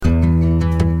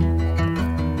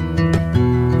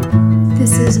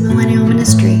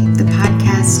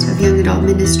young adult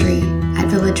ministry at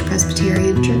Village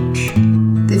Presbyterian Church.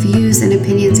 The views and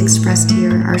opinions expressed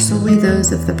here are solely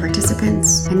those of the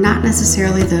participants and not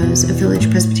necessarily those of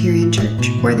Village Presbyterian Church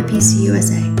or the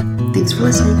PCUSA. Thanks for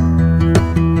listening.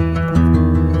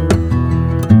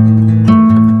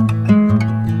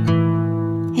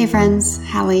 Hey friends,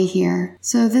 Hallie here.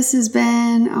 So this has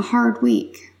been a hard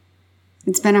week.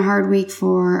 It's been a hard week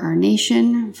for our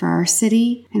nation, for our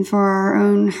city, and for our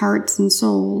own hearts and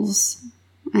souls.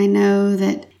 I know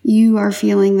that you are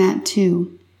feeling that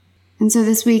too. And so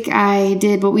this week I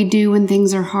did what we do when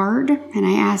things are hard, and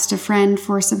I asked a friend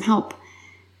for some help.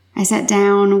 I sat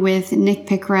down with Nick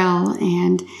Pickrell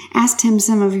and asked him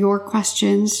some of your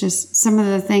questions, just some of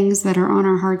the things that are on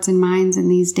our hearts and minds in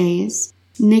these days.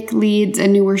 Nick leads a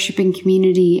new worshiping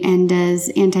community and does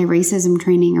anti-racism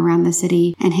training around the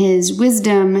city, and his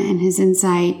wisdom and his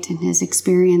insight and his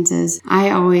experiences I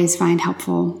always find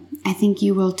helpful. I think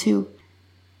you will too.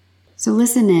 So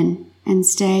listen in and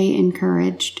stay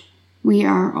encouraged. We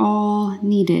are all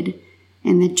needed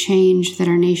in the change that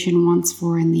our nation wants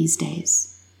for in these days.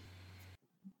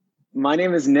 My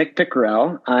name is Nick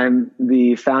Pickrell. I'm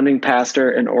the founding pastor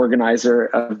and organizer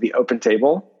of the Open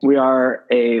Table. We are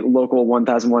a local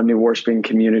 1001 new worshiping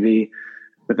community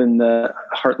within the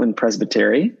Heartland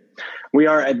Presbytery. We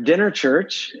are a dinner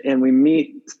church, and we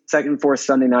meet second and fourth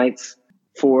Sunday nights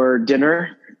for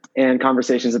dinner and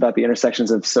conversations about the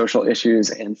intersections of social issues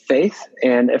and faith.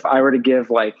 And if I were to give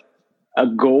a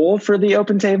goal for the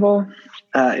Open Table,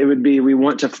 it would be we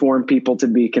want to form people to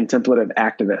be contemplative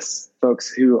activists, folks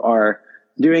who are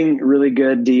doing really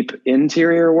good, deep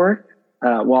interior work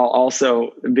while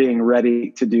also being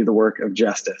ready to do the work of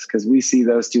justice, because we see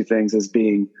those two things as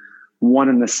being one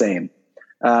and the same.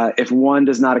 If one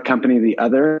does not accompany the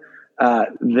other,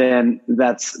 then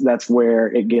that's where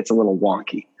it gets a little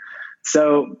wonky.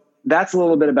 So that's a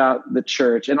little bit about the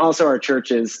church. And also our church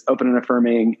is open and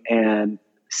affirming and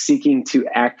seeking to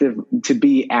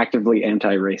be actively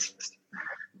anti-racist.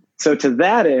 So to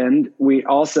that end, we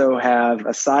also have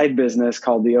a side business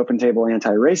called the Open Table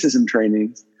Anti-Racism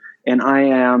Trainings, and I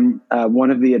am one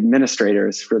of the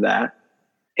administrators for that.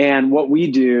 And what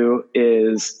we do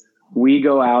is we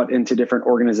go out into different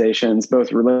organizations,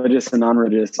 both religious and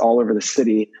non-religious, all over the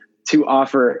city to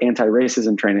offer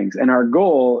anti-racism trainings. And our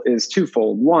goal is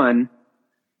twofold. One,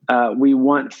 we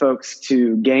want folks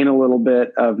to gain a little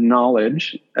bit of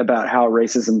knowledge about how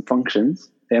racism functions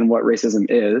and what racism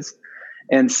is.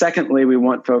 And secondly, we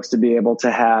want folks to be able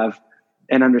to have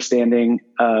an understanding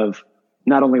of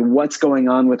not only what's going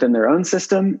on within their own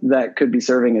system that could be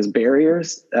serving as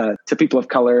barriers to people of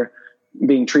color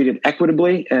being treated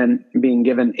equitably and being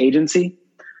given agency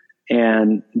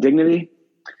and dignity.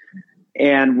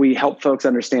 And we help folks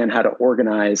understand how to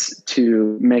organize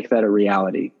to make that a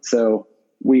reality. So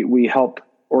we help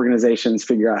organizations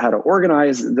figure out how to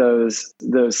organize those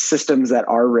systems that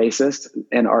are racist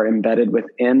and are embedded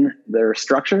within their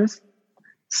structures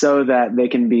so that they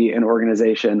can be an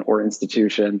organization or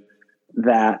institution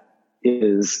that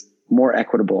is more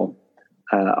equitable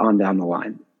on down the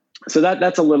line. So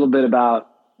that's a little bit about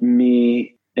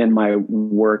me and my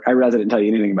work. I realize I didn't tell you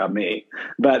anything about me,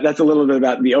 but that's a little bit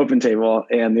about the Open Table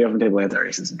and the Open Table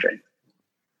Anti-Racism Training.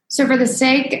 So for the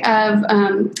sake of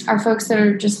our folks that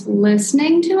are just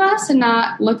listening to us and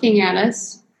not looking at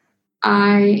us,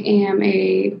 I am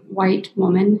a white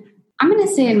woman. I'm going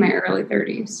to say in my early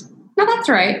 30s. No, that's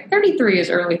right. 33 is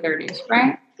early 30s,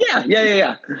 right?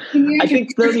 Yeah. I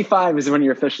think 35 is when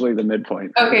you're officially the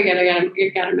midpoint. Okay, good.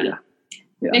 You got a minute.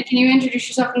 Yeah. Nick, can you introduce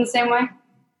yourself in the same way?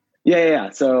 Yeah.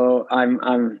 So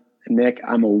I'm Nick.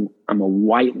 I'm a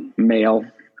white male,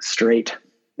 straight,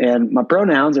 and my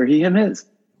pronouns are he, him, his.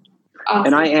 Awesome.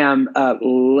 And I am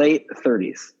late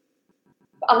 30s.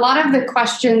 A lot of the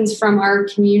questions from our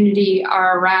community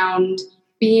are around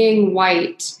being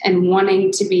white and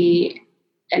wanting to be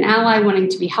an ally, wanting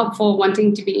to be helpful,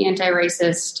 wanting to be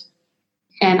anti-racist,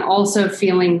 and also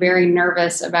feeling very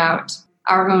nervous about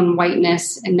our own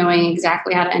whiteness and knowing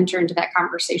exactly how to enter into that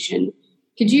conversation.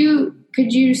 Could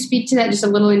you speak to that just a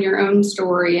little in your own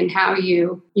story and how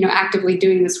you actively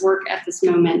doing this work at this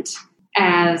moment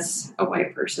as a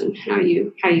white person, how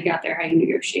you got there, how you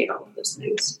negotiate all of those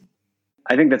things?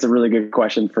 I think that's a really good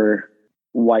question for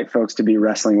white folks to be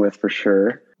wrestling with, for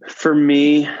sure. For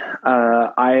me,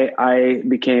 I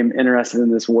became interested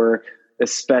in this work,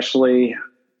 especially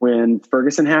when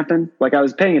Ferguson happened. I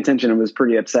was paying attention and was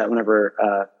pretty upset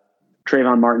whenever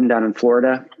Trayvon Martin down in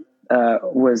Florida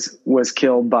was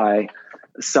killed by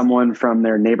someone from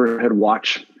their neighborhood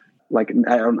watch I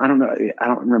don't know. I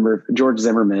don't remember George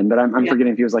Zimmerman, but I'm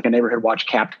forgetting if he was like a neighborhood watch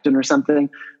captain or something,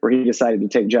 where he decided to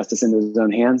take justice into his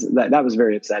own hands. That was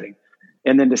very upsetting.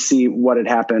 And then to see what had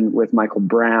happened with Michael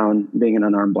Brown being an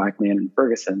unarmed black man in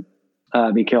Ferguson,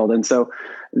 be killed. And so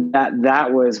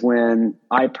that was when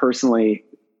I personally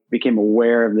became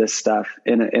aware of this stuff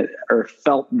or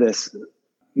felt this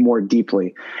more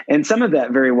deeply. And some of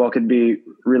that very well could be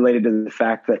related to the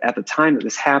fact that at the time that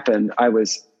this happened, I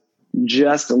was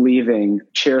just leaving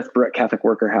Cherith Brook Catholic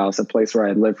Worker House, a place where I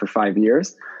had lived for 5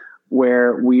 years,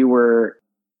 where we were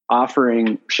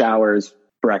offering showers,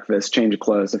 breakfast, change of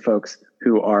clothes to folks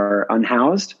who are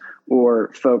unhoused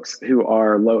or folks who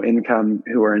are low income,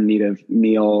 who are in need of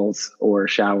meals or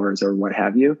showers or what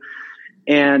have you.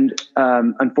 And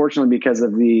unfortunately, because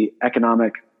of the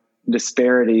economic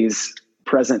disparities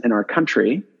present in our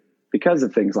country, because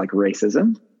of things like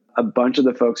racism, a bunch of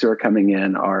the folks who are coming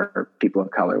in are people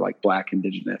of color, like Black,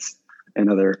 Indigenous, and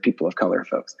other people of color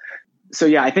folks. So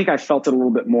yeah, I think I felt it a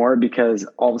little bit more because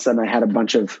all of a sudden I had a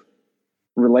bunch of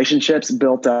relationships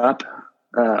built up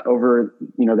over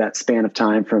that span of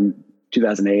time from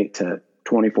 2008 to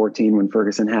 2014 when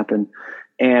Ferguson happened.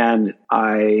 And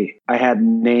I had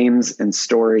names and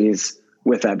stories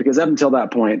with that, because up until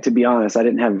that point, to be honest, I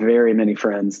didn't have very many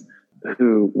friends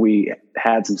who we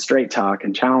had some straight talk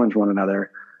and challenged one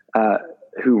another,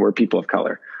 who were people of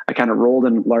color. I kind of rolled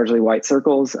in largely white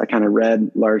circles. I kind of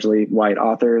read largely white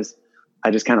authors.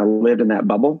 I just kind of lived in that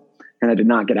bubble, and I did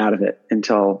not get out of it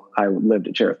until I lived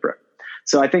at Cherith Brook.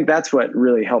 So I think that's what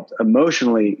really helped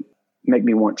emotionally make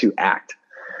me want to act.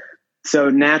 So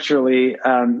naturally,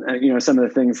 some of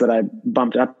the things that I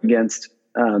bumped up against,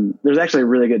 there's actually a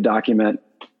really good document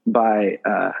by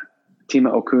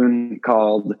Tima Okun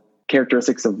called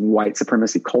Characteristics of White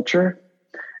Supremacy Culture.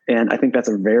 And I think that's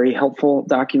a very helpful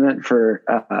document for,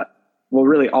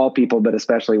 really all people, but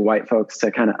especially white folks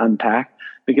to kind of unpack,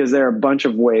 because there are a bunch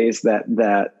of ways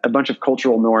that a bunch of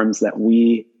cultural norms that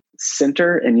we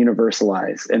center and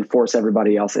universalize and force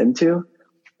everybody else into.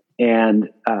 And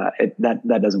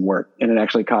that doesn't work, and it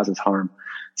actually causes harm.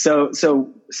 So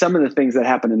some of the things that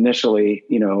happened initially,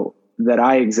 that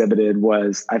I exhibited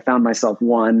was I found myself,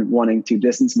 one, wanting to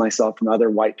distance myself from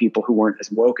other white people who weren't as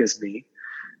woke as me.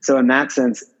 So in that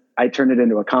sense, I turned it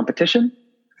into a competition,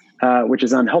 which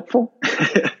is unhelpful.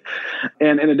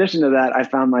 And in addition to that, I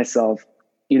found myself,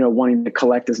 wanting to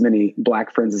collect as many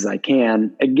Black friends as I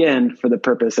can, again, for the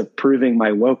purpose of proving my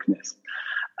wokeness.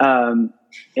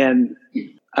 And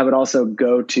I would also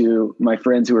go to my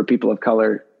friends who were people of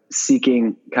color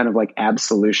seeking kind of like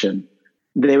absolution.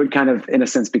 They would kind of, in a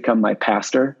sense, become my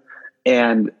pastor.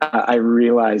 And I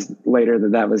realized later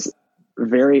that was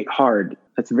very hard.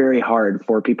 It's very hard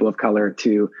for people of color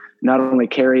to not only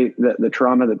carry the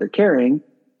trauma that they're carrying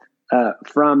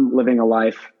from living a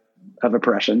life of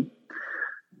oppression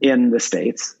in the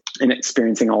States and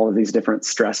experiencing all of these different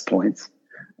stress points.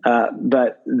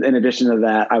 But in addition to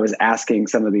that, I was asking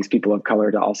some of these people of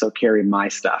color to also carry my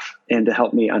stuff and to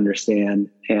help me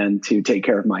understand and to take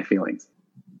care of my feelings.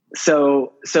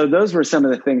 So those were some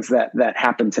of the things that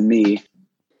happened to me.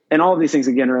 And all of these things,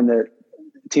 again, are in the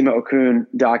Tima Okun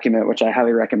document, which I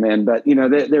highly recommend. But,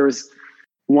 there was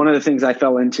one of the things I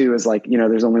fell into is like,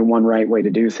 there's only one right way to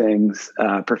do things.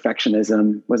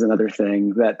 Perfectionism was another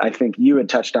thing that I think you had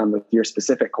touched on with your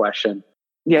specific question.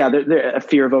 Yeah, a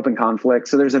fear of open conflict.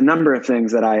 So there's a number of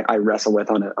things that I wrestle with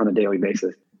on a daily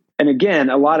basis. And again,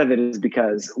 a lot of it is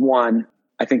because, one,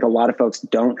 I think a lot of folks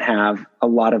don't have a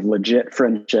lot of legit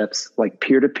friendships, like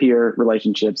peer-to-peer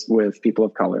relationships with people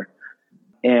of color.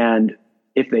 And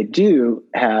if they do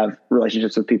have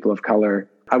relationships with people of color,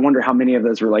 I wonder how many of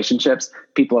those relationships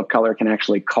people of color can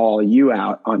actually call you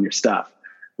out on your stuff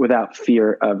without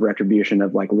fear of retribution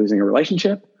of like losing a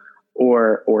relationship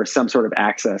or some sort of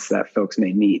access that folks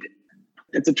may need.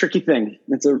 It's a tricky thing.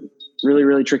 It's a really,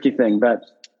 really tricky thing. But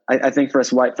I think for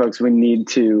us white folks, we need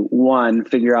to, one,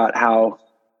 figure out how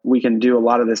we can do a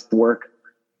lot of this work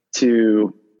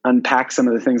to unpack some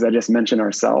of the things I just mentioned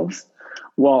ourselves,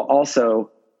 while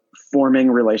also forming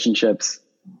relationships,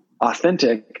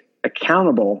 authentic,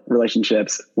 accountable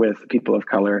relationships with people of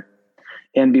color,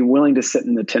 and be willing to sit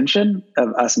in the tension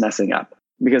of us messing up,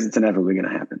 because it's inevitably going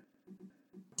to happen.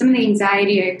 Some of the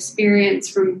anxiety I experience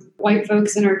from white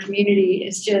folks in our community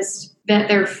is just that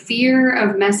their fear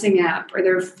of messing up or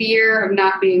their fear of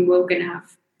not being woke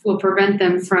enough will prevent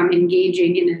them from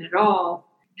engaging in it at all.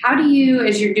 How do you,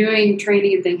 as you're doing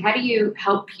training and things, how do you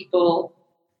help people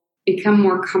become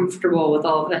more comfortable with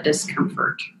all of that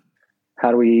discomfort?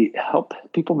 How do we help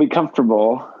people be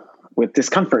comfortable? with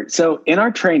discomfort. So in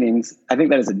our trainings, I think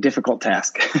that is a difficult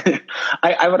task.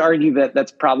 I would argue that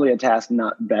that's probably a task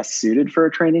not best suited for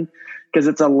a training because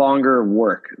it's a longer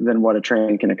work than what a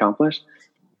training can accomplish.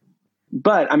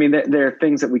 But I mean, there are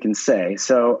things that we can say.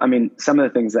 So, I mean, some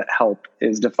of the things that help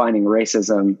is defining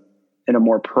racism in a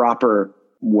more proper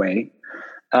way.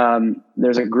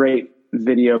 There's a great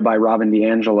video by Robin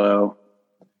DiAngelo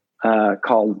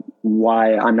called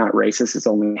Why I'm Not Racist. It's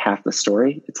only half the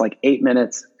story. It's like 8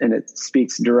 minutes and it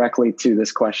speaks directly to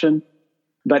this question.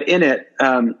 But in it,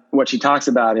 what she talks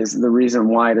about is the reason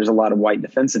why there's a lot of white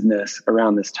defensiveness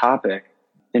around this topic.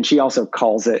 And she also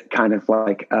calls it kind of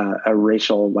like a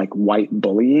racial, like white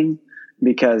bullying,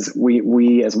 because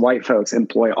we as white folks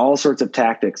employ all sorts of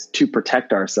tactics to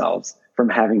protect ourselves from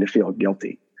having to feel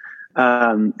guilty.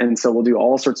 And so we'll do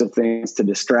all sorts of things to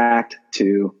distract,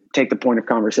 to take the point of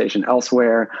conversation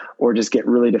elsewhere, or just get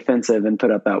really defensive and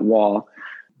put up that wall.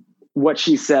 What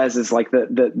she says is like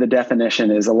the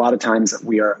definition is a lot of times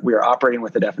we are operating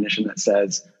with a definition that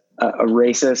says a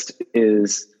racist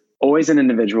is always an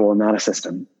individual and not a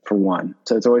system, for one.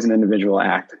 So it's always an individual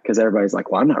act because everybody's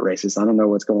like, well, I'm not racist. I don't know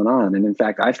what's going on. And in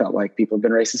fact, I felt like people have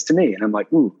been racist to me. And I'm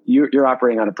like, ooh, you're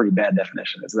operating on a pretty bad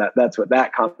definition. That's what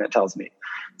that comment tells me.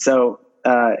 So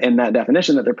in that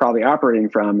definition that they're probably operating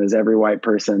from is every white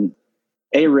person,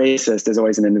 a racist is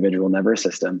always an individual, never a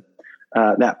system.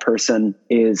 That person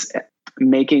is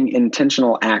making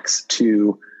intentional acts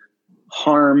to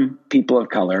harm people of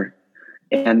color,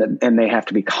 and they have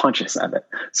to be conscious of it.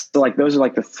 So like those are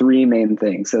like the three main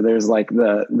things. So there's like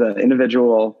the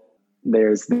individual,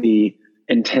 there's the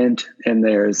intent, and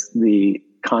there's the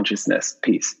consciousness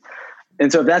piece.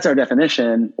 And so if that's our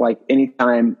definition, like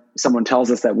anytime someone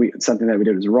tells us that something that we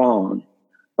did is wrong,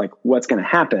 like what's going to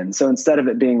happen? So instead of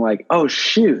it being like, oh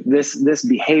shoot, this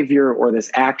behavior or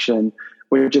this action,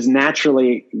 which is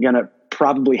naturally going to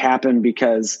probably happen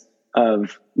because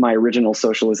of my original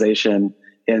socialization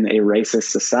in a racist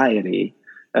society,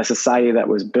 a society that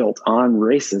was built on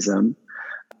racism,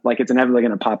 like it's inevitably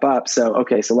going to pop up. So,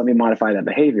 okay, so let me modify that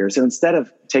behavior. So instead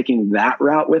of taking that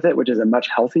route with it, which is a much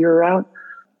healthier route,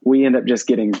 we end up just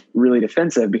getting really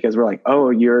defensive because we're like, oh,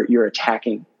 you're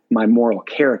attacking my moral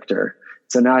character.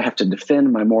 So now I have to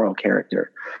defend my moral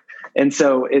character. And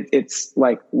so it's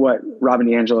like what Robin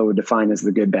DiAngelo would define as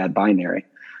the good, bad binary.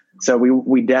 So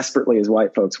we desperately as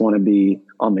white folks want to be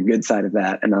on the good side of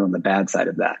that and not on the bad side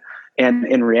of that. And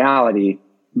in reality,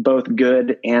 both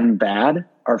good and bad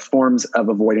are forms of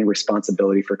avoiding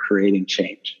responsibility for creating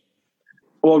change.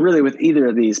 Well, really with either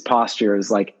of these postures,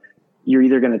 like you're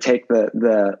either going to take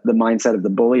the mindset of the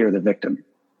bully or the victim.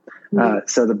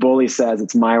 So the bully says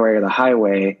it's my way or the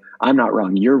highway. I'm not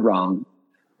wrong. You're wrong.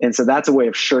 And so that's a way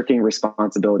of shirking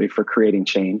responsibility for creating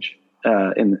change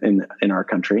in our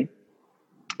country.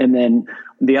 And then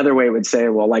the other way would say,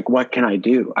 well, like, what can I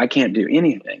do? I can't do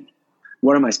anything.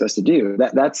 What am I supposed to do?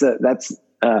 That's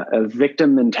a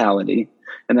victim mentality.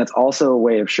 And that's also a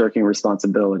way of shirking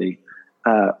responsibility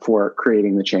for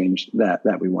creating the change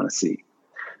that we want to see.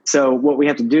 So what we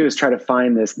have to do is try to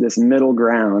find this middle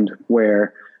ground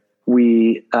where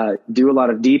we do a lot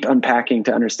of deep unpacking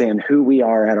to understand who we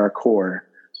are at our core,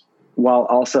 while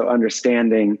also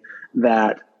understanding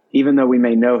that even though we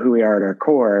may know who we are at our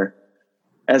core,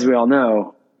 as we all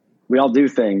know, we all do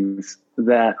things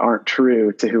that aren't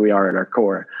true to who we are at our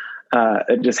core.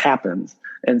 It just happens.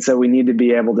 And so we need to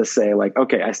be able to say like,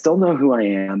 okay, I still know who I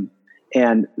am.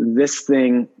 And this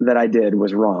thing that I did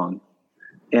was wrong.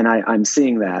 And I'm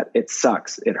seeing that. It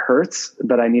sucks. It hurts,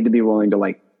 but I need to be willing to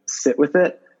like sit with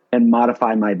it and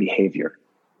modify my behavior.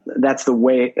 That's a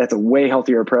way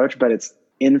healthier approach, but it's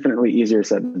infinitely easier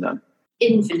said than done.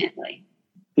 Infinitely.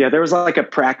 Yeah, there was like a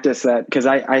practice that, because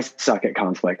I suck at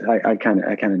conflict. I kind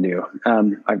of do.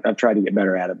 I've tried to get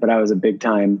better at it, but I was a big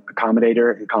time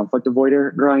accommodator and conflict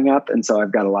avoider growing up. And so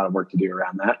I've got a lot of work to do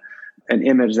around that. An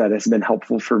image that has been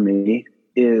helpful for me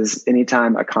is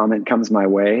anytime a comment comes my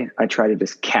way, I try to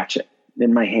just catch it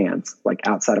in my hands, like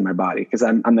outside of my body. Because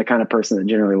I'm the kind of person that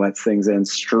generally lets things in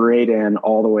straight in,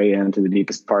 all the way into the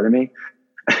deepest part of me.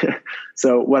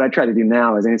 So what I try to do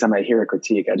now is anytime I hear a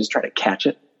critique, I just try to catch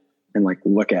it and like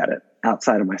look at it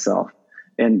outside of myself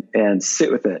and sit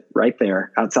with it right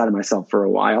there outside of myself for a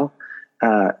while,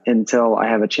 until I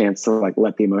have a chance to like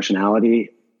let the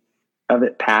emotionality of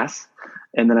it pass.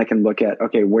 And then I can look at,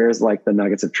 okay, where's like the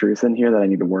nuggets of truth in here that I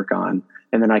need to work on?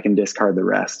 And then I can discard the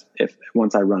rest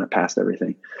once I run it past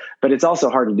everything. But it's also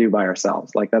hard to do by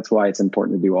ourselves. Like, that's why it's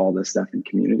important to do all this stuff in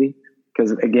community.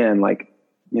 Because again, like,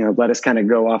 let us kind of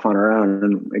go off on our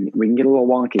own and we can get a little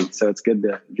wonky. So it's good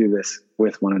to do this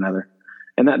with one another.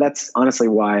 And that's honestly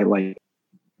why, like,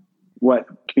 what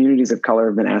communities of color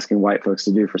have been asking white folks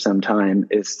to do for some time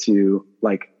is to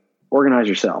like organize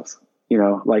yourselves,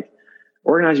 like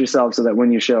organize yourselves so that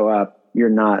when you show up, you're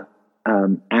not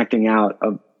acting out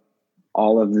of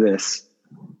all of this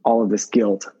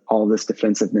guilt, all of this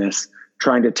defensiveness,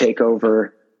 trying to take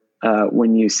over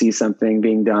when you see something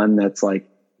being done that's like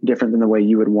different than the way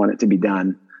you would want it to be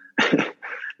done.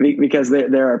 Because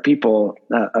there are people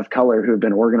of color who have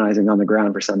been organizing on the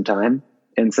ground for some time.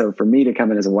 And so for me to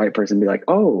come in as a white person and be like,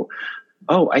 oh,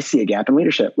 I see a gap in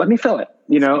leadership. Let me fill it.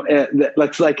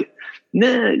 Let's like,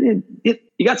 nah, you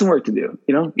got some work to do.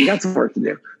 You got some work to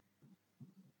do.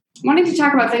 Wanting to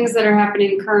talk about things that are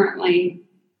happening currently,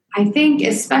 I think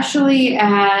especially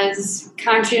as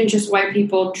conscientious white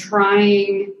people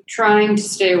trying to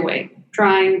stay awake,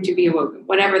 trying to be awoke,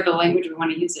 whatever the language we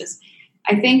want to use is,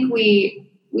 I think we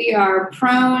are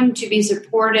prone to be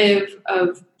supportive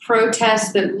of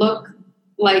protests that look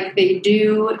like they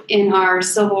do in our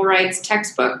civil rights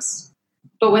textbooks.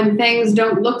 But when things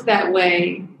don't look that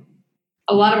way,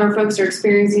 a lot of our folks are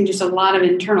experiencing just a lot of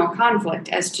internal conflict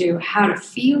as to how to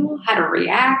feel, how to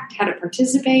react, how to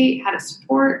participate, how to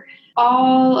support,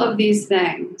 all of these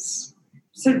things.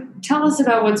 So tell us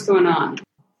about what's going on.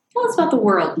 Tell us about the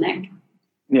world, Nick.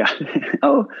 Yeah.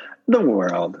 Oh, the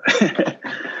world.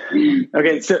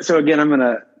 Okay. So again, I'm going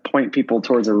to point people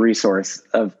towards a resource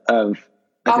of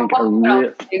I think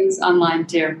things online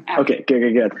too. Okay,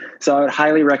 good. So I would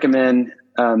highly recommend,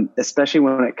 especially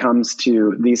when it comes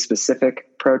to these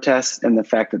specific protests and the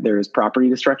fact that there is property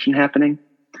destruction happening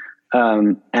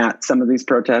at some of these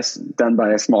protests done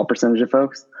by a small percentage of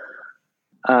folks.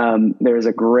 There's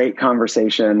a great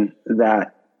conversation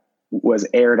that was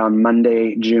aired on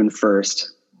Monday, June 1st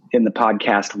in the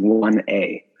podcast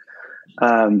 1A.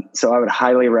 So I would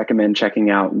highly recommend checking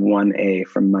out 1A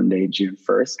from Monday, June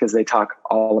 1st, because they talk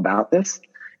all about this.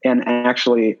 And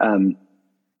actually,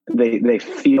 they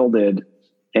fielded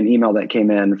an email that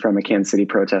came in from a Kansas City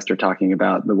protester talking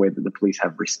about the way that the police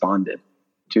have responded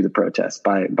to the protest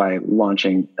by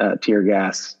launching tear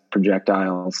gas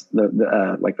projectiles,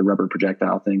 like the rubber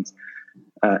projectile things,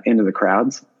 into the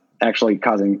crowds, actually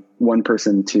causing one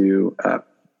person to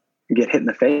get hit in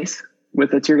the face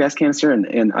with a tear gas canister.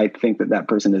 And I think that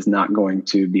person is not going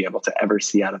to be able to ever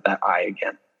see out of that eye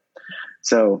again.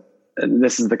 So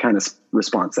this is the kind of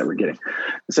response that we're getting.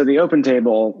 So the open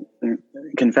table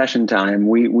confession time,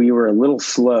 we were a little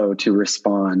slow to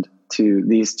respond to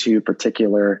these two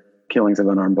particular killings of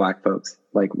unarmed Black folks,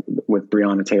 like with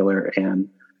Breonna Taylor and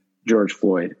George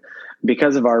Floyd,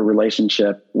 because of our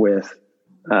relationship with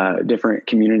different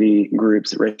community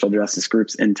groups, racial justice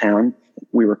groups in town.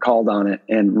 We were called on it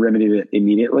and remedied it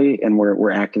immediately, and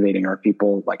we're activating our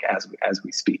people like as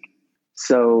we speak.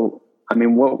 So, I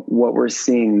mean, what we're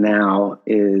seeing now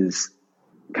is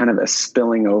kind of a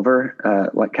spilling over,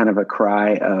 like kind of a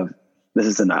cry of this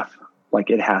is enough. Like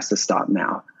it has to stop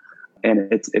now,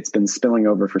 and it's been spilling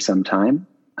over for some time.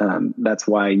 That's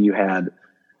why you had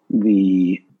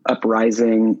the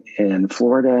uprising in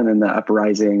Florida and then the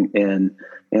uprising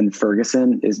in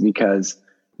Ferguson, is because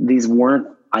these weren't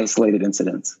isolated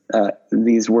incidents.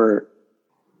 These were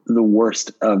the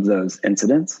worst of those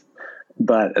incidents,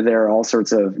 but there are all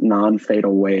sorts of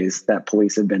non-fatal ways that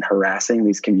police have been harassing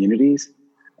these communities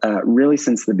really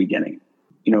since the beginning.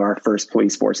 Our first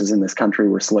police forces in this country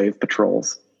were slave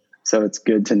patrols. So it's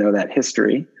good to know that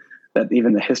history, that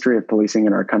even the history of policing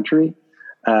in our country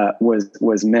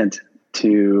was meant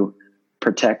to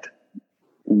protect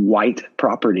white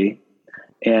property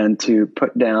and to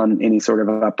put down any sort of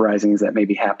uprisings that may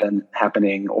be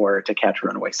happening or to catch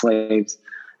runaway slaves.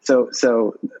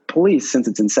 So police, since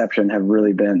its inception, have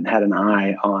really had an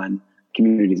eye on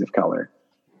communities of color,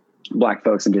 Black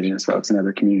folks, Indigenous folks, and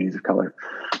other communities of color.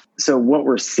 So what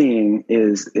we're seeing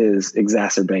is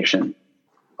exacerbation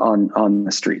on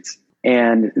the streets.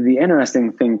 And the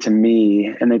interesting thing to me,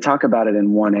 and they talk about it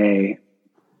in 1A,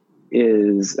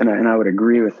 is, and I would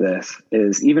agree with this,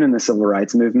 is even in the civil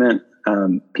rights movement,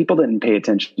 people didn't pay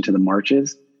attention to the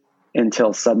marches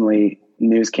until suddenly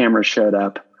news cameras showed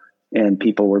up and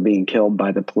people were being killed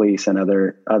by the police and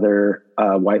other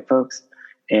white folks.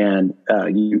 And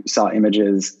you saw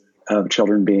images of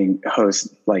children being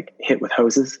hit with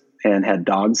hoses and had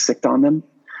dogs sicked on them.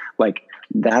 Like,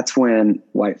 that's when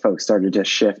white folks started to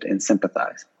shift and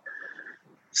sympathize.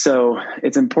 So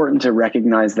it's important to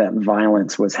recognize that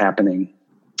violence was happening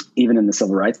even in the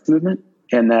civil rights movement.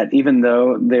 And that even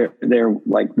though they're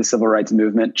like the civil rights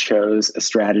movement chose a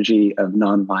strategy of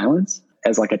nonviolence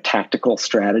as like a tactical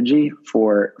strategy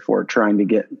for trying to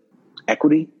get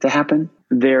equity to happen,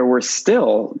 there were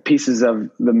still pieces of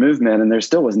the movement, and there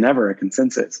still was never a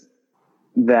consensus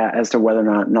that as to whether or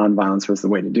not nonviolence was the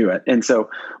way to do it. And so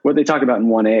what they talk about in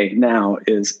 1A now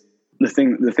is the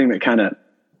thing that kind of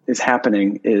is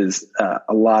happening is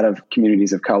a lot of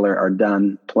communities of color are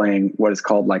done playing what is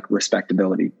called like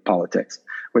respectability politics,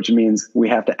 which means we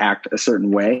have to act a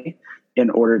certain way in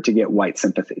order to get white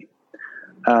sympathy.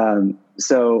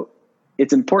 So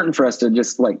it's important for us to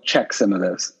just like check some of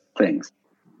those things.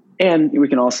 And we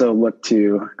can also look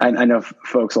to, I know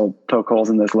folks will poke holes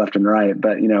in this left and right,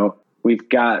 but we've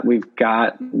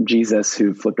got Jesus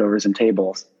who flipped over some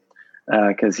tables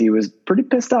because he was pretty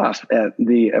pissed off at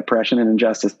the oppression and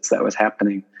injustice that was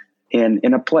happening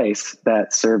in a place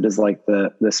that served as like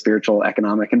the spiritual,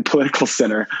 economic, and political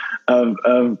center of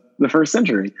the first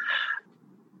century.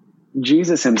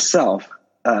 Jesus himself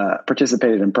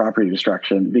participated in property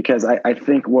destruction because I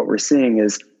think what we're seeing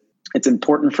is it's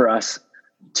important for us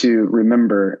to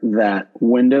remember that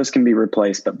windows can be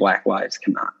replaced, but Black lives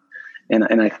cannot.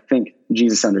 And I think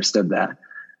Jesus understood that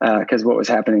because what was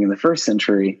happening in the first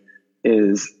century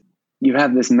is you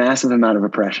have this massive amount of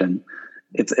oppression.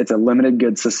 It's a limited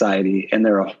goods society, and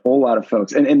there are a whole lot of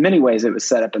folks. And in many ways, it was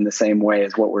set up in the same way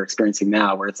as what we're experiencing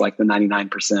now, where it's like the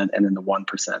 99% and then the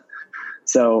 1%.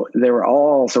 So there were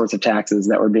all sorts of taxes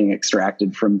that were being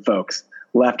extracted from folks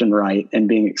left and right and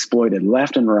being exploited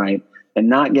left and right and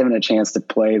not given a chance to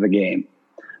play the game.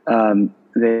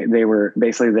 They were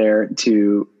basically there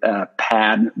to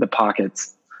pad the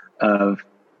pockets of,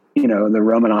 the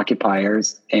Roman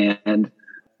occupiers and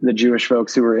the Jewish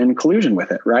folks who were in collusion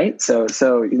with it, right? So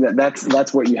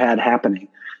that's what you had happening.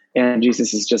 And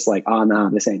Jesus is just like, oh, no,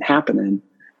 this ain't happening. And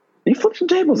he flipped some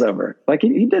tables over. Like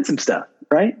he did some stuff,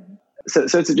 right? So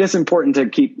it's just important to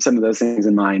keep some of those things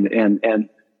in mind and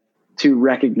to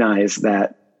recognize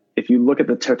that if you look at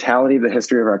the totality of the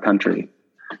history of our country,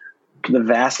 the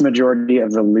vast majority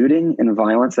of the looting and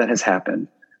violence that has happened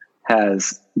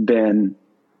has been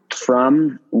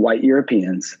from white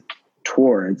Europeans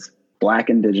towards Black,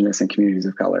 Indigenous, and communities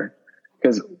of color.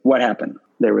 Because what happened?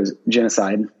 There was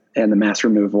genocide and the mass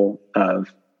removal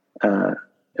of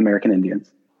American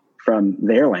Indians from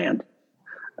their land.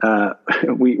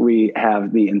 We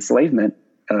have the enslavement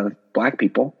of Black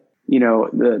people,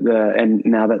 and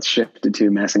now that's shifted to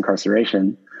mass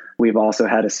incarceration. We've also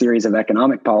had a series of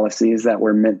economic policies that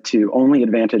were meant to only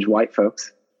advantage white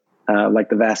folks, like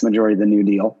the vast majority of the New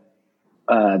Deal.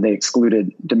 They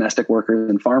excluded domestic workers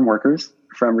and farm workers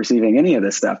from receiving any of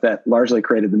this stuff that largely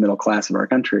created the middle class of our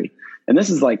country. And this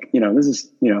is the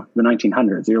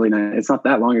 1900s, the early 90s. It's not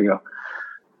that long ago.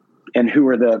 And who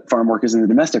were the farm workers and the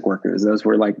domestic workers? Those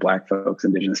were like Black folks,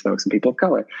 Indigenous folks, and people of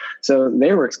color. So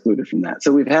they were excluded from that.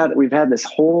 So we've had a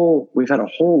whole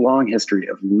long history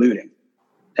of looting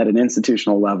at an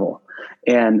institutional level.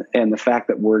 And the fact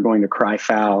that we're going to cry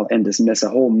foul and dismiss a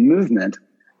whole movement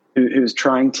who's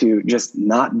trying to just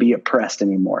not be oppressed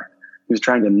anymore, who's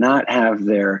trying to not have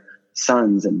their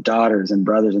sons and daughters and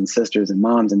brothers and sisters and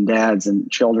moms and dads and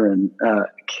children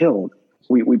killed.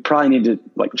 We probably need to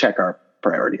like check our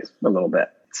priorities a little bit.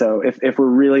 So if we're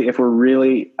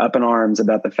really up in arms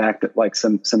about the fact that like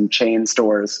some chain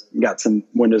stores got some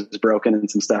windows broken and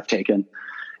some stuff taken,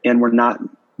 and we're not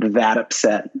that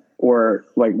upset, or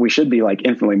like we should be like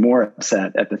infinitely more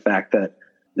upset at the fact that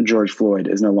George Floyd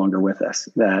is no longer with us,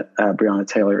 that Breonna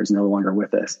Taylor is no longer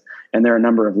with us. And there are a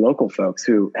number of local folks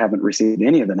who haven't received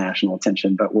any of the national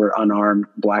attention, but were unarmed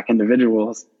Black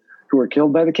individuals who were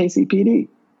killed by the KCPD,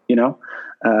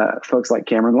 folks like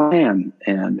Cameron Lamb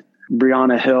and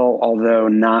Breonna Hill, although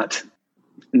not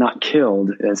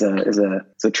killed, is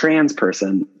a trans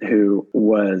person who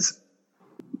was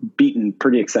beaten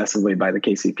pretty excessively by the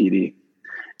KCPD.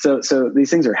 So these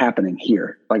things are happening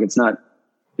here. Like it's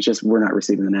just we're not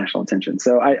receiving the national attention.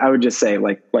 So I would just say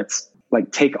like let's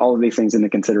like take all of these things into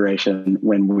consideration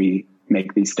when we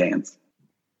make these stands.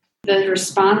 The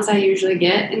response I usually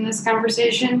get in this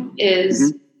conversation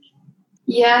is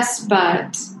yes,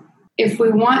 but if we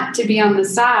want to be on the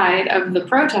side of the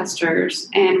protesters,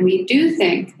 and we do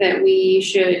think that we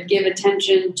should give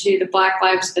attention to the Black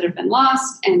lives that have been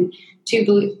lost and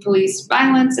to police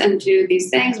violence and to these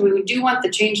things, we do want the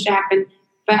change to happen.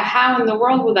 But how in the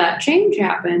world will that change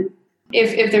happen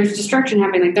if there's destruction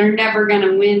happening? Like they're never going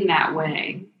to win that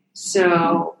way.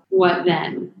 So what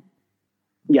then?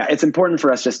 Yeah, it's important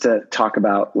for us just to talk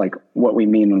about like what we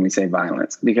mean when we say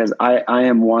violence, because I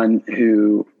am one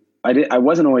who I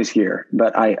wasn't always here,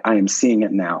 but I am seeing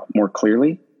it now more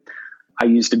clearly. I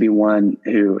used to be one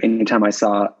who anytime I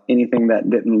saw anything that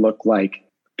didn't look like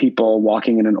people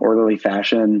walking in an orderly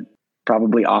fashion,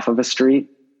 probably off of a street,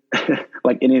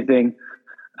 like anything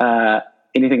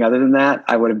other than that,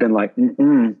 I would have been like,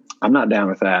 I'm not down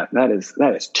with that. That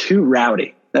is too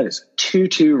rowdy. That is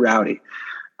too rowdy.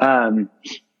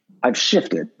 I've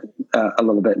shifted a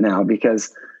little bit now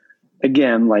because,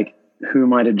 again, like, who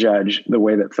am I to judge the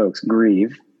way that folks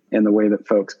grieve and the way that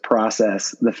folks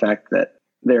process the fact that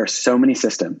there are so many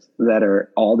systems that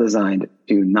are all designed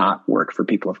to not work for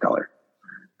people of color,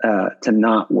 to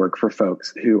not work for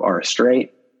folks who are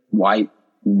straight, white,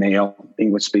 male,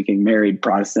 English speaking, married,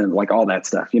 Protestant, like all that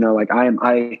stuff. Like I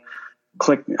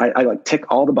like tick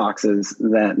all the boxes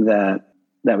that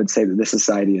would say that this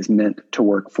society is meant to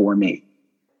work for me.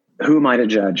 Who am I to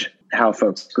judge how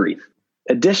folks grieve?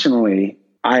 Additionally,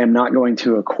 I am not going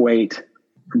to equate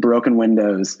broken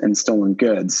windows and stolen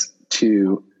goods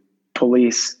to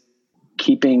police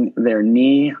keeping their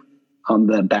knee on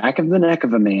the back of the neck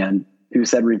of a man who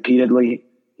said repeatedly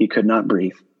he could not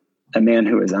breathe, a man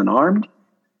who is unarmed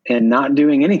and not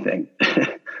doing anything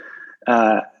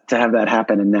to have that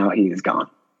happen, and now he is gone.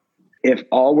 If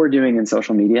all we're doing in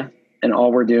social media and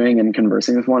all we're doing in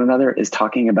conversing with one another is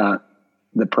talking about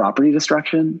the property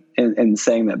destruction and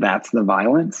saying that that's the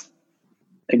violence,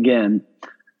 again,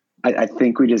 I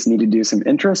think we just need to do some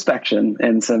introspection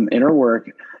and some inner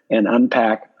work and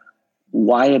unpack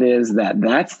why it is that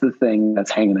that's the thing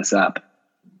that's hanging us up,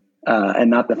 and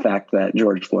not the fact that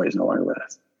George Floyd is no longer with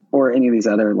us, or any of these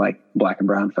other like Black and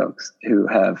brown folks who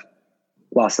have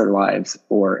lost their lives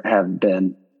or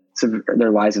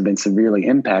their lives have been severely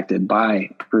impacted by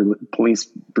police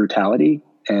brutality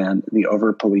and the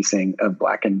over-policing of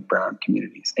Black and brown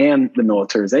communities and the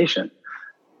militarization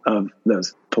of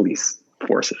those police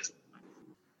forces.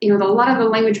 A lot of the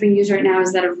language being used right now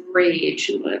is that of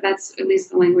rage. That's at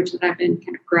least the language that I've been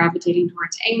kind of gravitating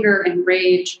towards, anger and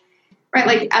rage, right?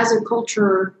 Like, as a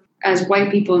culture, as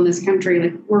white people in this country,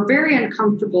 like, we're very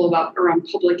uncomfortable around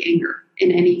public anger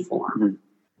in any form.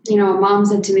 Mm-hmm. A mom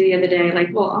said to me the other day, like,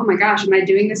 well, oh my gosh, am I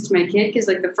doing this to my kid? Because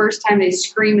like the first time they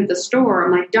scream at the store,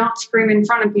 I'm like, don't scream in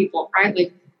front of people, right?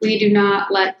 Like, we do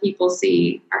not let people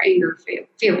see our anger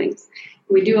feelings.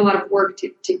 We do a lot of work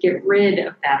to get rid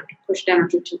of that, to push down, or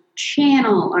to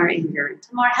channel our anger into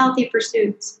more healthy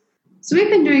pursuits. So we've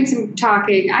been doing some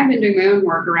talking. I've been doing my own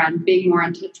work around being more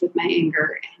in touch with my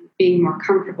anger and being more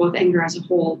comfortable with anger as a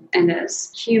whole, and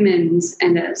as humans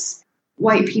and as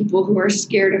white people who are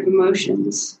scared of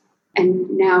emotions, and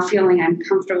now feeling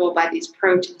uncomfortable by these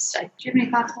protests. Do you have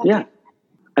any thoughts on that? Yeah,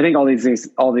 I think all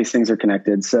these things are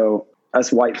connected. So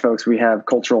us white folks, we have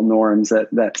cultural norms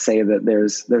that say that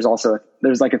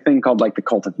there's like a thing called like the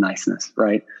cult of niceness,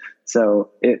 right?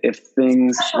 So if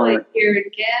things aren't here in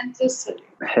Kansas City.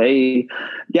 Hey,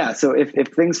 yeah. So if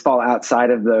things fall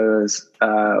outside of those,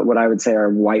 what I would say are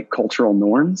white cultural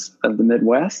norms of the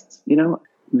Midwest,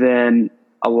 then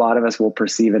a lot of us will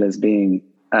perceive it as being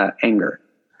anger.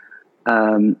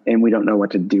 And we don't know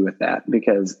what to do with that,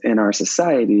 because in our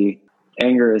society,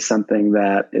 anger is something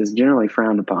that is generally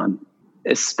frowned upon,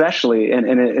 especially, and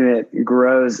it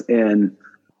grows in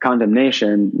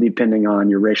condemnation depending on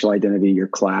your racial identity, your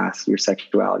class, your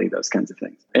sexuality, those kinds of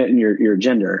things, and your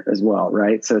gender as well,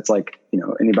 right? So it's like,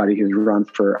 anybody who's run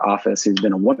for office who's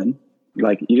been a woman,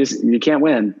 like, you can't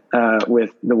win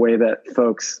with the way that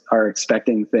folks are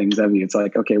expecting things of you. It's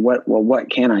like, okay, what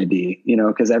can I be?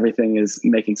 Because everything is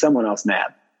making someone else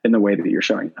mad in the way that you're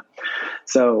showing them.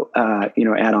 So,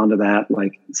 add on to that,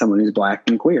 like, someone who's Black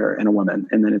and queer and a woman.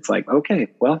 And then it's like, okay,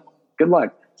 well, good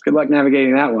luck. Good luck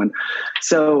navigating that one.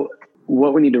 So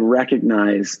what we need to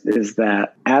recognize is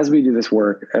that as we do this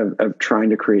work of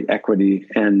trying to create equity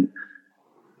and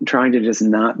trying to just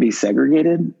not be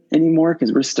segregated anymore,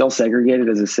 because we're still segregated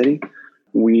as a city,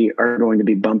 we are going to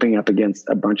be bumping up against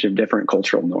a bunch of different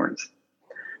cultural norms.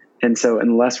 And so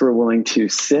unless we're willing to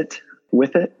sit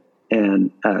with it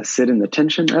and sit in the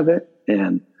tension of it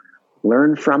and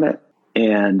learn from it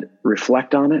and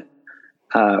reflect on it,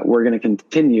 we're going to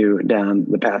continue down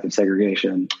the path of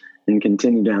segregation and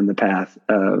continue down the path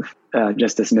of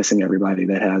just dismissing everybody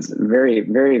that has very,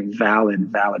 very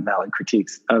valid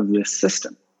critiques of this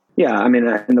system. Yeah, I mean,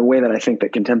 and the way that I think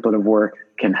that contemplative work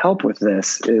can help with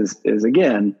this is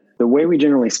again, the way we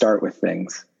generally start with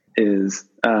things is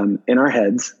in our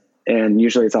heads, and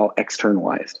usually it's all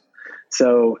externalized.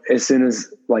 So as soon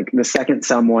as, like, the second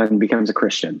someone becomes a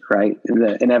Christian, right,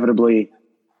 inevitably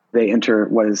they enter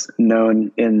what is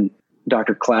known in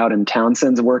Dr. Cloud and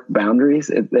Townsend's work, boundaries.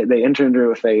 They enter into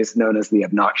a phase known as the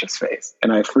obnoxious phase.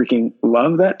 And I freaking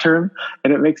love that term.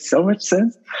 And it makes so much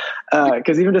sense.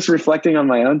 Because even just reflecting on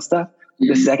my own stuff,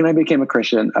 the second I became a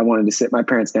Christian, I wanted to sit my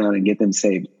parents down and get them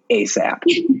saved ASAP.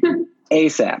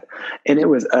 ASAP. And it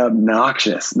was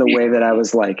obnoxious the way that I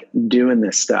was like doing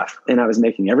this stuff. And I was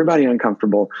making everybody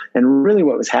uncomfortable. And really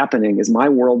what was happening is my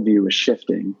worldview was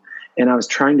shifting. And I was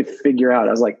trying to figure out,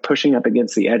 I was like pushing up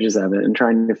against the edges of it and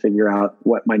trying to figure out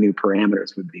what my new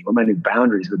parameters would be, what my new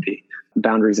boundaries would be.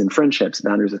 Boundaries in friendships,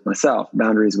 boundaries with myself,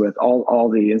 boundaries with all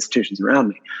the institutions around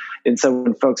me. And so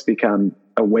when folks become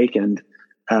awakened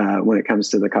when it comes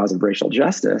to the cause of racial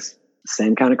justice,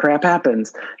 same kind of crap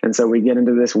happens. And so we get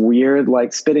into this weird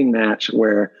like spitting match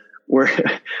where we're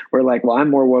like, well, I'm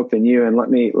more woke than you, and let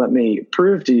me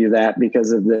prove to you that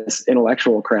because of this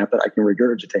intellectual crap that I can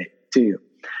regurgitate to you.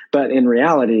 But in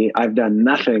reality, I've done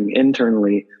nothing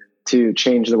internally to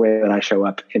change the way that I show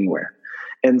up anywhere.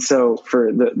 And so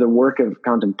for the work of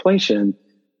contemplation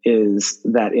is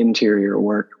that interior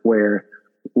work where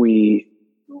we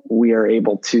are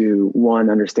able to, one,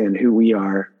 understand who we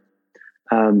are,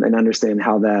 and understand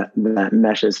how that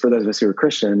meshes, for those of us who are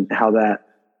Christian, how that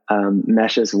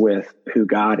meshes with who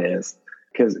God is.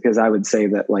 Because I would say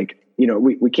that, like,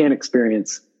 we can't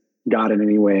experience God in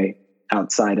any way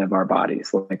outside of our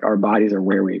bodies. Like, our bodies are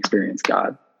where we experience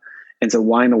God. And so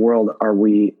why in the world are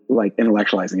we like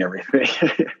intellectualizing everything?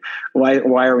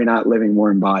 Why are we not living more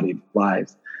embodied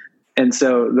lives? And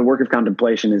so the work of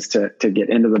contemplation is to get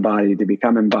into the body, to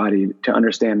become embodied, to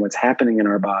understand what's happening in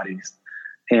our bodies,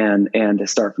 and to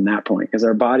start from that point, because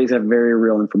our bodies have very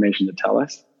real information to tell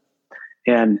us.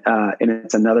 And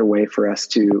it's another way for us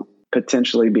to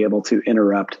potentially be able to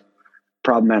interrupt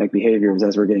problematic behaviors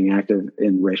as we're getting active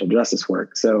in racial justice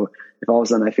work. So if all of a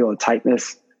sudden I feel a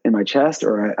tightness in my chest,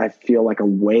 or I feel like a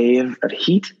wave of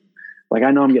heat, like I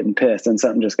know I'm getting pissed and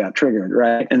something just got triggered,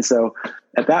 right? And so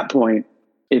at that point,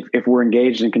 if we're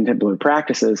engaged in contemplative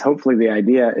practices, hopefully the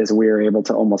idea is we are able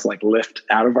to almost like lift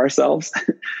out of ourselves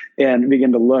and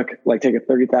begin to look, like take a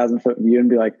 30,000 foot view and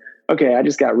be like, okay, I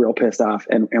just got real pissed off.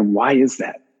 And why is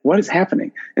that? What is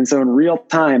happening? And so in real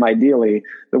time, ideally,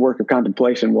 the work of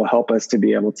contemplation will help us to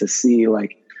be able to see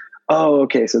like, oh,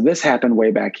 okay, so this happened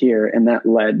way back here, and that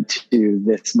led to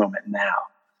this moment now.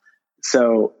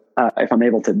 So if I'm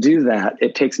able to do that,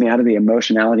 it takes me out of the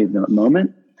emotionality of the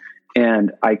moment,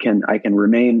 and I can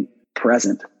remain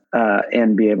present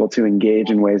and be able to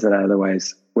engage in ways that I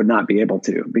otherwise would not be able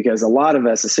to. Because a lot of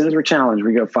us, as soon as we're challenged,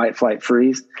 we go fight, flight,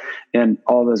 freeze, and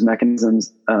all those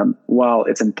mechanisms. While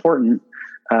it's important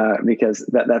because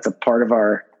that's a part of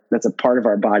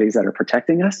our bodies that are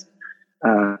protecting us.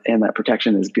 And that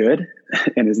protection is good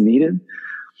and is needed.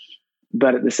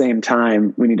 But at the same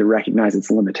time, we need to recognize its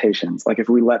limitations. Like if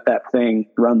we let that thing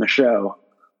run the show,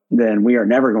 then we are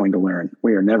never going to learn.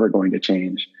 We are never going to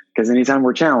change. Because anytime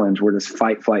we're challenged, we're just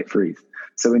fight, flight, freeze.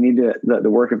 So we need to, the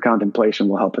work of contemplation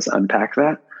will help us unpack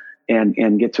that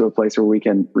and get to a place where we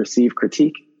can receive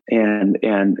critique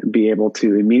and be able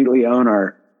to immediately own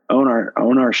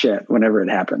our shit whenever it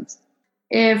happens.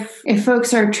 If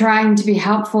folks are trying to be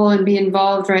helpful and be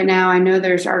involved right now, I know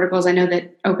there's articles. I know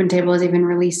that Open Table has even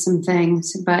released some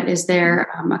things, but is there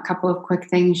a couple of quick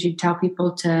things you'd tell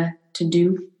people to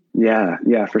do?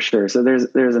 Yeah, for sure. So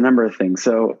there's a number of things.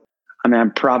 So, I mean,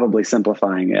 I'm probably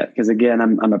simplifying it because again,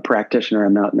 I'm a practitioner.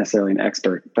 I'm not necessarily an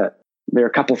expert, but there are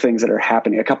a couple things that are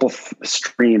happening, a couple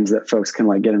streams that folks can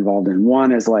like get involved in.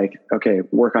 One is like, okay,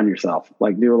 work on yourself,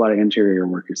 like do a lot of interior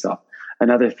work yourself.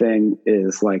 Another thing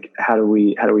is like, how do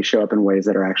we show up in ways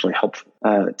that are actually helpful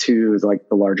to like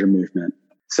the larger movement?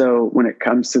 So when it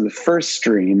comes to the first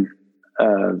stream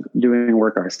of doing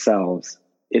work ourselves,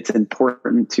 it's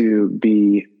important to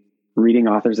be reading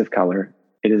authors of color.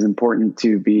 It is important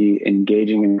to be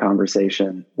engaging in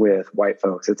conversation with white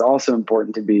folks. It's also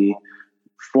important to be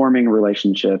forming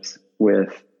relationships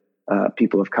with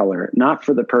people of color, not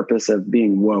for the purpose of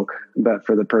being woke, but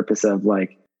for the purpose of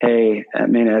like, hey, I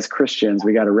mean, as Christians,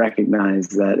 we got to recognize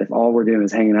that if all we're doing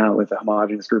is hanging out with a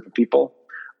homogenous group of people,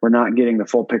 we're not getting the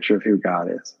full picture of who God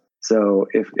is. So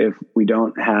if we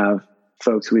don't have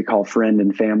folks we call friend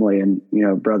and family and,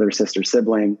 brother, sister,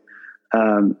 sibling,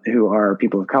 who are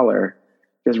people of color,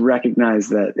 just recognize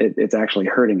that it's actually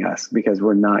hurting us because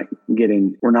we're not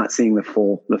seeing the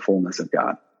fullness of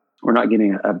God. We're not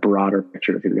getting a broader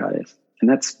picture of who God is. And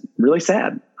that's really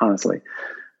sad, honestly.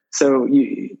 So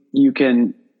you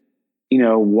can,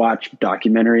 watch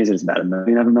documentaries. There's about 1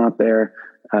 million of them out there.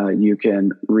 You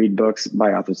can read books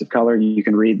by authors of color. You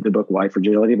can read the book White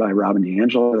Fragility by Robin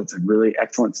DiAngelo. That's a really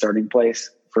excellent starting place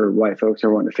for white folks who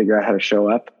are wanting to figure out how to show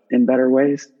up in better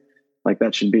ways. Like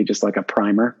that should be just like a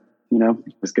primer,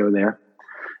 just go there.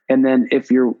 And then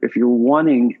if you're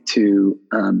wanting to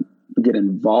get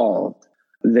involved,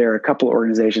 there are a couple of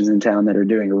organizations in town that are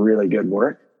doing really good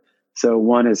work. So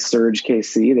one is Surge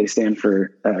KC. They stand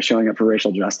for Showing Up for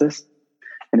Racial Justice.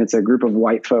 And it's a group of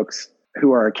white folks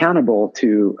who are accountable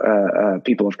to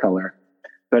people of color.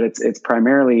 But it's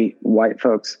primarily white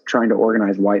folks trying to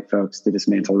organize white folks to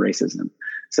dismantle racism.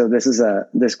 So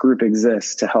this group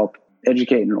exists to help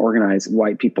educate and organize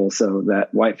white people so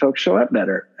that white folks show up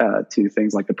better to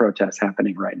things like the protests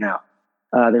happening right now.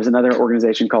 There's another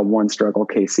organization called One Struggle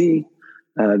KC.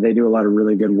 They do a lot of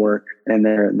really good work, and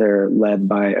they're led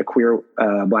by a queer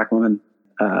Black woman.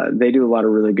 They do a lot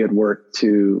of really good work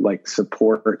to like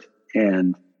support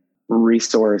and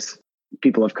resource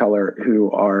people of color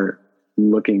who are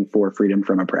looking for freedom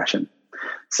from oppression.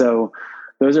 So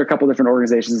those are a couple different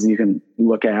organizations you can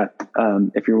look at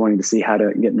if you're wanting to see how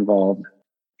to get involved.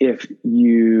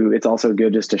 It's also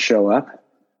good just to show up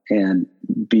and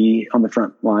be on the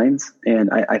front lines. And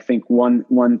I think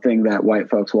one thing that white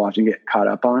folks will often get caught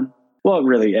up on, well,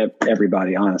 really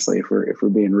everybody, honestly, if we're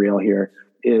being real here,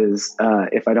 is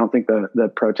if I don't think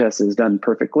the protest is done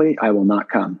perfectly, I will not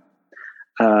come.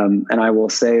 And I will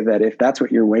say that if that's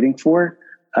what you're waiting for,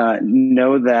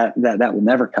 know that will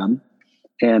never come.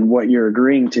 And what you're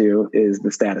agreeing to is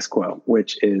the status quo,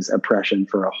 which is oppression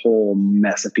for a whole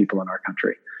mess of people in our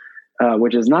country,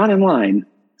 which is not in line,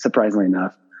 surprisingly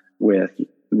enough, with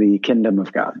the kingdom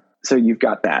of God. So you've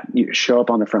got that. You show up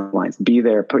on the front lines, be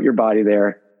there, put your body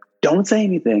there. Don't say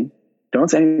anything. Don't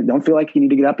feel like you need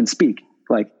to get up and speak.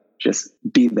 Like, just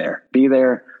be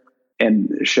there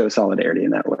and show solidarity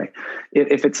in that way.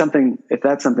 If that's something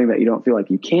that you don't feel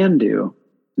like you can do,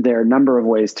 there are a number of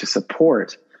ways to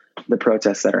support the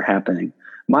protests that are happening.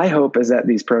 My hope is that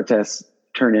these protests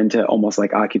turn into almost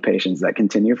like occupations that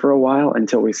continue for a while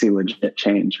until we see legit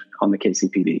change on the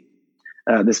KCPD.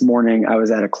 This morning, I was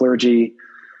at a clergy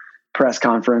press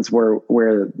conference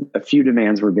where a few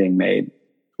demands were being made.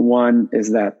 One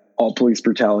is that all police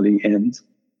brutality ends.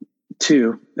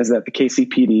 Two is that the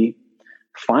KCPD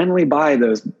finally buy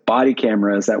those body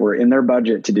cameras that were in their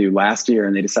budget to do last year,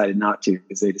 and they decided not to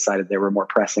because they decided there were more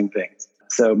pressing things.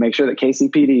 So make sure that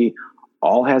KCPD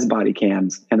all has body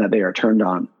cams and that they are turned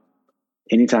on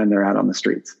anytime they're out on the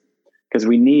streets. Because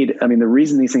the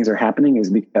reason these things are happening is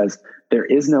because there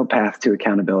is no path to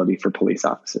accountability for police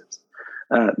officers.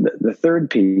 The third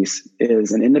piece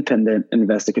is an independent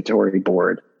investigatory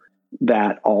board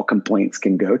that all complaints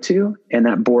can go to. And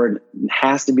that board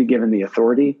has to be given the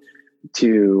authority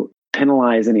to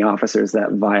penalize any officers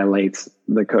that violates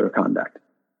the code of conduct,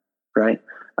 right?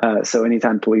 So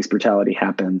anytime police brutality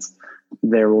happens,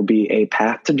 there will be a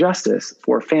path to justice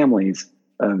for families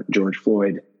of George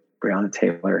Floyd, Breonna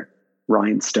Taylor,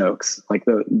 Ryan Stokes, like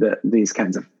these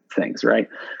kinds of things, right?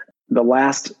 The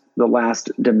last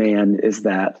demand is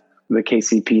that the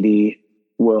KCPD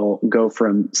will go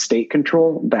from state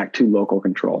control back to local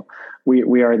control.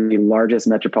 We are the largest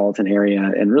metropolitan area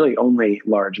and really only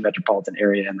large metropolitan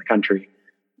area in the country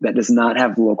that does not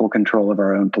have local control of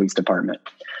our own police department.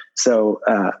 So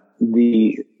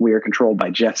we are controlled by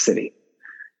Jeff City.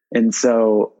 And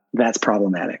so that's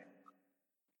problematic.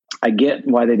 I get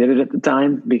why they did it at the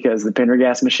time, because the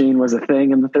Pendergast machine was a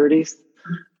thing in the 30s.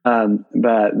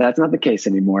 But that's not the case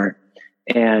anymore.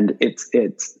 And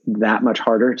it's that much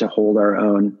harder to hold our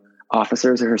own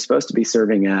officers who are supposed to be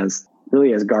serving as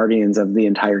guardians of the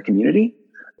entire community.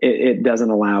 It doesn't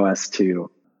allow us to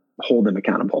hold them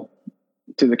accountable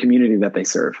to the community that they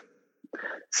serve.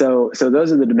 So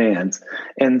those are the demands.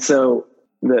 And so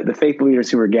the faith leaders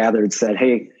who were gathered said,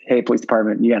 hey, police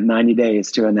department, you got 90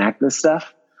 days to enact this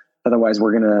stuff. Otherwise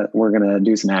we're going to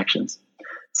do some actions.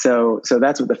 So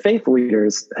that's what the faith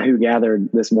leaders who gathered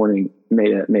this morning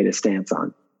made a stance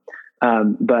on.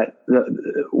 But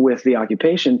with the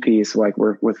occupation piece, like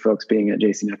we're with folks being at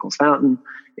J.C. Nichols Fountain,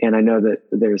 and I know that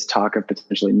there's talk of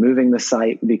potentially moving the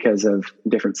site because of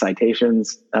different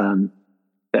citations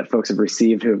that folks have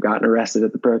received who have gotten arrested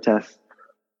at the protest.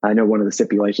 I know one of the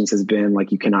stipulations has been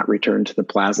like you cannot return to the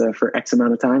plaza for X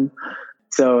amount of time.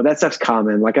 So that stuff's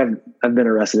common. Like I've been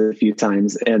arrested a few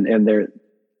times, and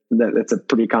that's a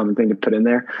pretty common thing to put in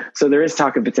there. So there is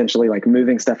talk of potentially like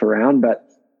moving stuff around, but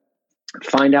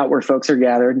find out where folks are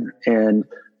gathered and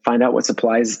find out what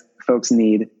supplies folks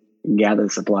need, gather the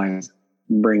supplies,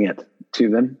 bring it to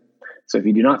them. So if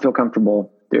you do not feel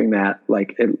comfortable doing that,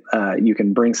 you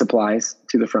can bring supplies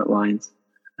to the front lines,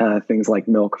 things like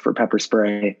milk for pepper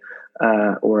spray,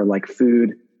 or like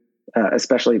food,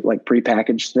 especially like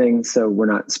prepackaged things. So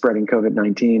we're not spreading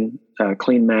COVID-19,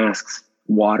 clean masks,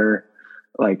 water,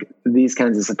 like these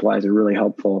kinds of supplies are really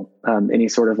helpful. Any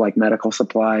sort of like medical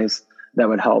supplies that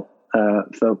would help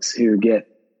folks who get,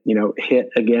 hit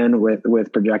again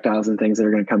with projectiles and things that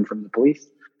are going to come from the police.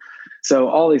 So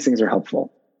all these things are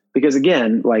helpful because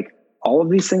again, like all of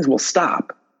these things will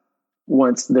stop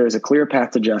once there's a clear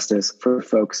path to justice for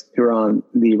folks who are on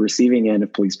the receiving end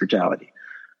of police brutality.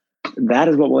 That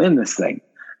is what will end this thing.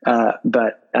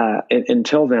 But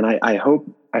until then, I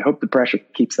hope the pressure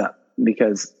keeps up.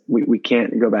 because we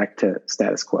can't go back to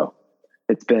status quo.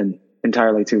 It's been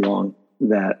entirely too long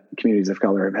that communities of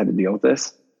color have had to deal with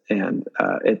this, and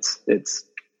it's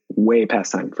way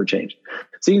past time for change.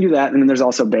 So you can do that, and then there's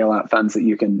also bailout funds that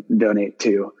you can donate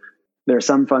to. There are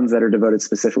some funds that are devoted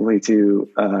specifically to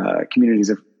communities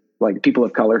of like people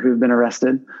of color who've been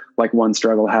arrested. Like One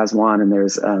Struggle has one, and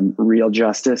there's Real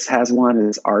Justice has one.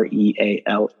 It's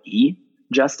REALE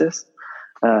Justice.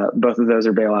 Both of those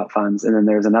are bailout funds. And then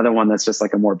there's another one that's just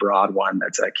like a more broad one.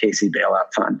 That's a Casey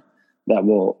bailout fund that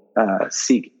will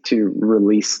seek to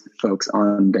release folks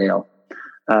on bail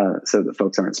so that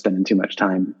folks aren't spending too much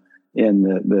time in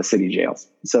the city jails.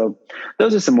 So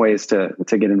those are some ways to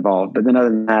get involved. But then other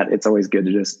than that, it's always good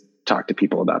to just talk to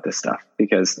people about this stuff,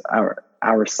 because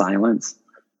our silence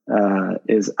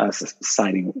is us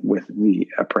siding with the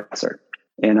oppressor.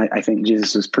 And I think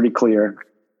Jesus was pretty clear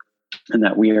in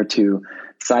that we are to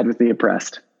side with the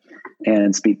oppressed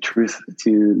and speak truth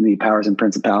to the powers and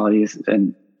principalities,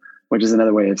 and which is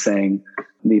another way of saying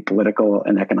the political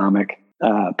and economic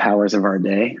powers of our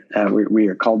day. We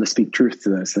are called to speak truth to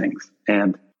those things.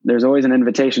 And there's always an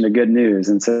invitation to good news.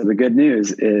 And so the good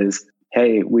news is,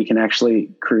 hey, we can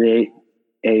actually create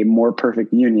a more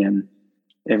perfect union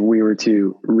if we were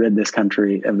to rid this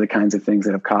country of the kinds of things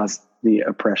that have caused the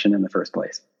oppression in the first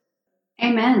place.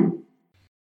 Amen.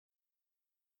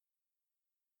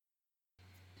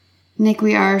 Nick,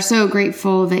 we are so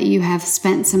grateful that you have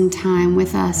spent some time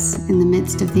with us in the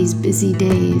midst of these busy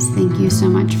days. Thank you so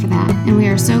much for that. And we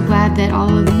are so glad that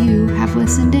all of you have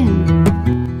listened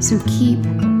in. So keep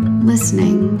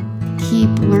listening, keep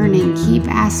learning, keep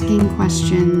asking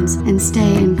questions, and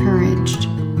stay encouraged.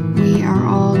 We are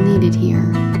all needed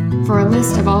here. For a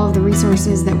list of all of the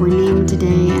resources that were named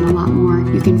today and a lot more,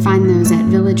 you can find those at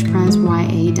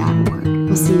villagepresya.org.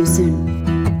 We'll see you soon.